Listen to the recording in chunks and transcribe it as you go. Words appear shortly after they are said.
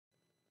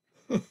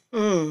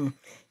Mm,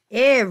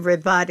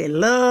 Everybody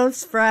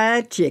loves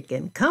fried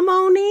chicken. Come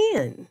on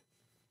in.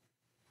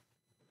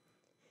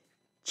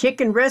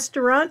 Chicken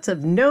restaurants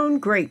have known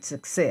great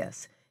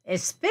success,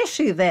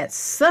 especially that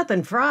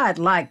southern fried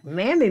like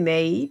Mammy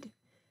made.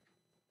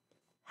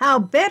 How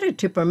better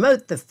to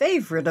promote the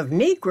favorite of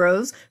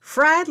Negroes,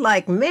 fried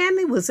like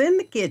Mammy was in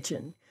the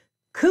kitchen.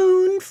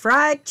 Coon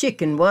fried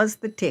chicken was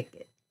the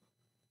ticket.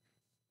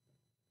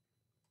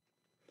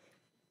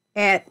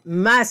 At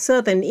my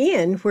Southern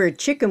Inn, where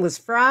chicken was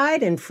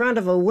fried in front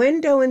of a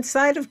window in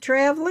sight of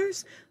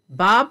travelers,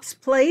 Bob's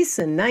Place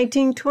in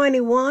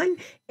 1921,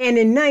 and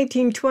in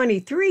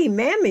 1923,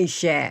 Mammy's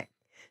Shack.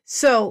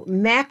 So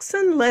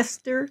Maxon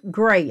Lester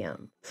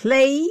Graham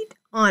played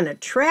on a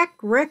track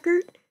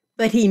record,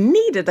 but he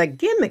needed a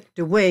gimmick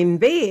to win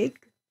big.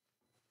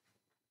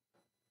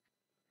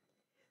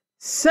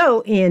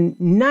 So in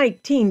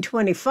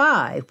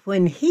 1925,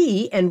 when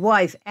he and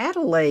wife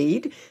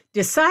Adelaide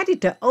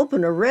decided to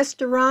open a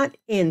restaurant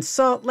in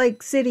Salt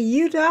Lake City,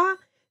 Utah,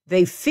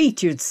 they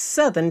featured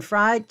Southern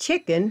fried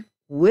chicken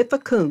with a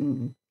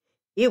coon.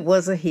 It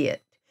was a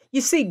hit.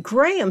 You see,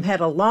 Graham had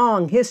a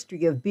long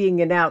history of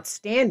being an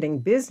outstanding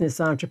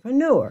business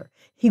entrepreneur.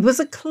 He was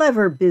a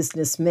clever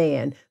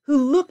businessman who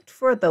looked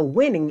for the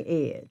winning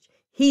edge.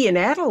 He and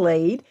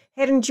Adelaide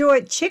had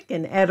enjoyed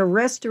chicken at a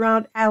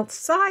restaurant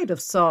outside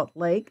of Salt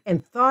Lake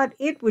and thought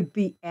it would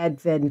be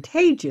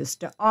advantageous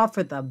to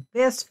offer the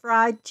best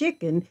fried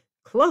chicken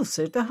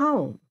closer to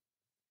home.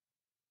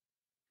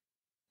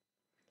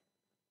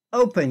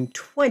 Open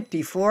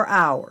 24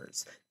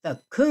 hours, the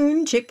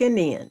Coon Chicken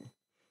Inn.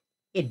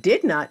 It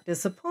did not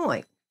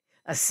disappoint.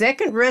 A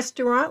second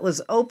restaurant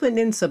was opened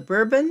in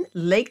suburban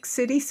Lake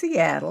City,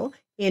 Seattle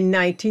in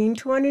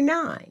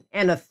 1929,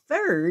 and a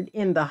third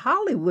in the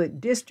Hollywood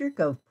district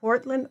of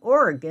Portland,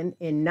 Oregon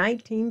in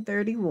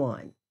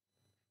 1931.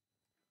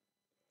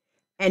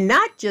 And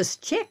not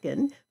just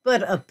chicken,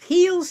 but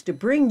appeals to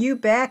bring you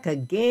back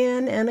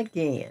again and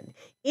again.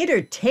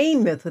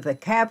 Entertainment with a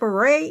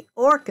cabaret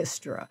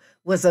orchestra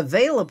was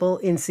available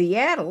in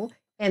Seattle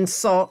and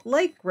Salt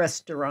Lake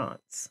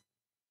restaurants.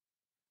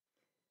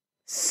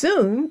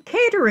 Soon,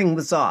 catering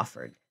was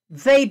offered.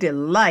 They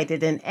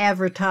delighted in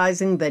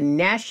advertising the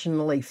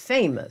nationally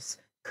famous,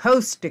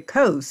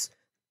 coast-to-coast,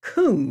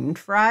 Coon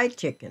fried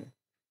chicken.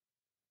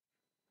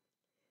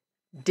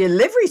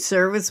 Delivery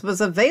service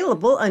was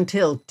available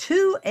until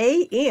 2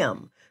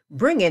 a.m.,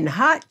 bringing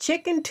hot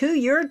chicken to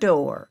your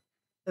door.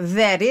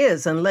 That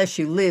is, unless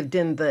you lived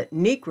in the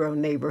Negro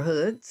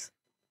neighborhoods.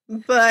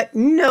 But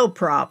no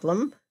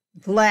problem.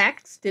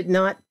 Blacks did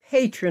not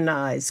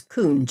patronize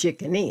Coon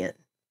Chicken Inn.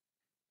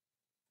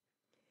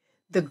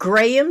 The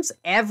Grahams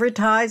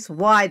advertised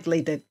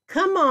widely to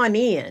come on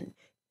in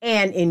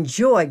and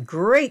enjoy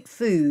great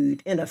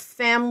food in a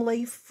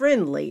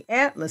family-friendly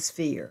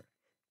atmosphere.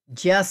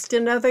 Just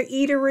another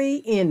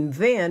eatery in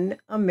then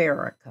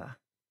America.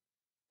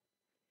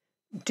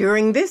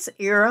 During this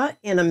era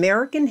in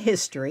American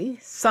history,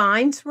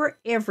 signs were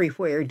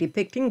everywhere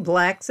depicting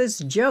blacks as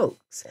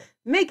jokes,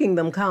 making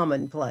them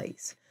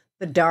commonplace.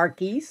 The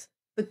darkies,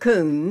 the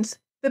coons,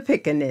 the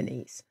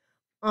pickaninnies.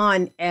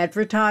 On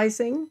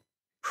advertising,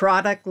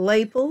 product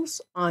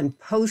labels, on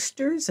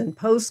posters and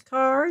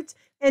postcards,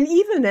 and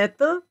even at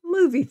the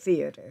movie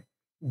theater.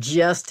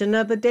 Just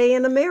another day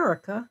in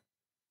America.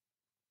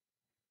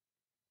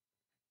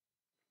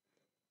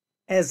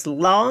 As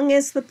long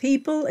as the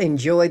people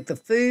enjoyed the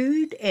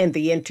food and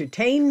the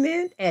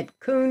entertainment at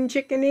Coon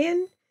Chicken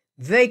Inn,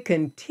 they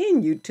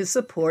continued to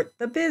support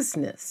the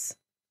business.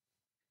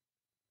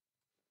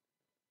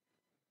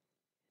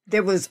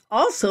 There was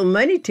also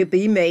money to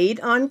be made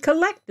on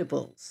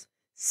collectibles.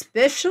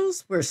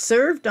 Specials were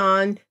served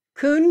on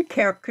coon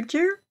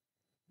caricature,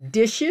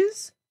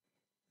 dishes.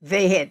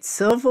 They had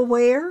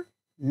silverware,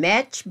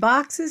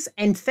 matchboxes,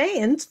 and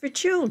fans for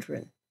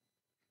children.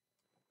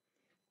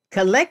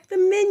 Collect the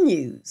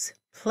menus,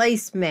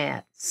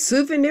 placemats,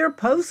 souvenir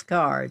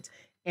postcards,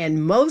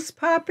 and most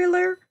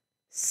popular,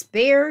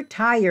 spare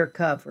tire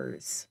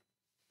covers.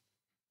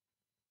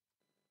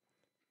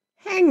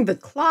 Hang the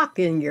clock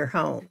in your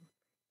home.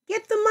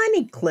 Get the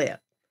money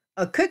clip,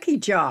 a cookie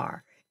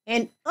jar,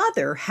 and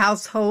other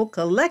household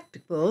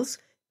collectibles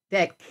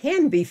that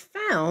can be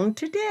found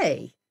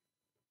today.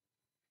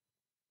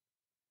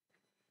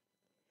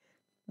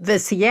 The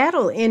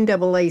Seattle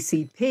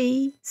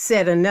NAACP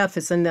said enough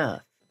is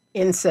enough.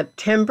 In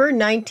September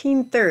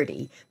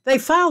 1930, they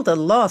filed a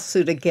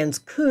lawsuit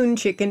against Coon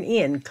Chicken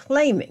Inn,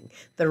 claiming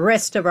the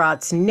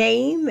restaurant's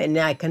name and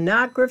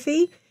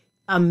iconography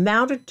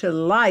amounted to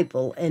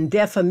libel and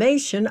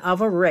defamation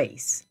of a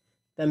race.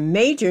 The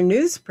major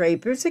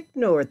newspapers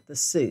ignored the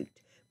suit,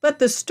 but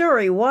the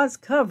story was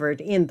covered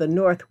in the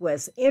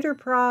Northwest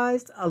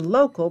Enterprise, a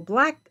local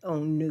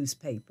black-owned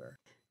newspaper.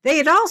 They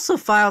had also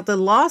filed a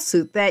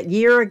lawsuit that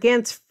year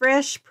against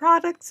Fresh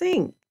Products,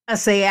 Inc., a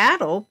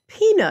Seattle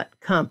peanut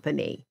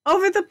company,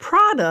 over the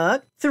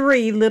product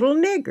Three Little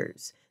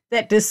Niggers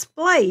that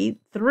displayed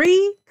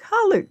 3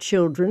 colored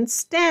children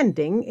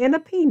standing in a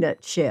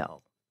peanut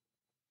shell.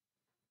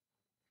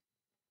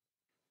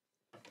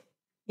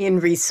 In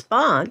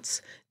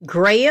response,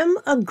 Graham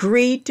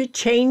agreed to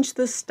change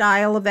the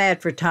style of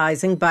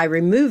advertising by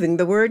removing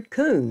the word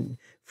Coon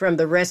from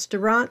the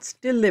restaurant's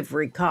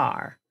delivery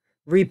car,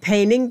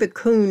 repainting the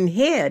Coon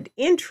Head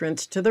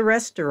entrance to the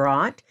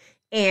restaurant,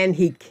 and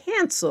he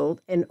canceled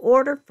an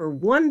order for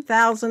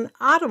 1,000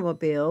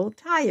 automobile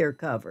tire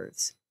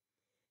covers.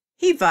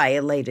 He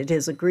violated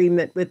his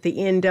agreement with the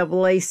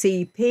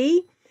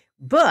NAACP,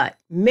 but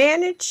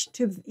managed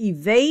to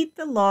evade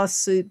the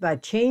lawsuit by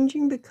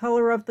changing the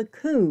color of the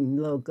Coon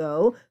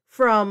logo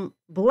from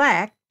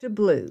black to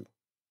blue.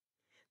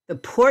 The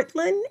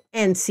Portland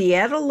and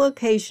Seattle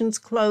locations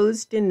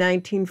closed in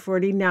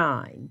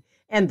 1949,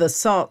 and the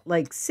Salt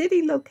Lake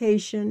City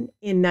location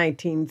in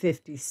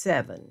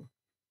 1957.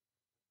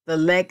 The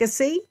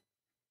legacy?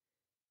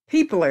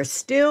 People are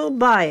still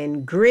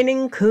buying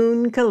Grinning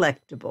Coon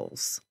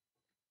collectibles.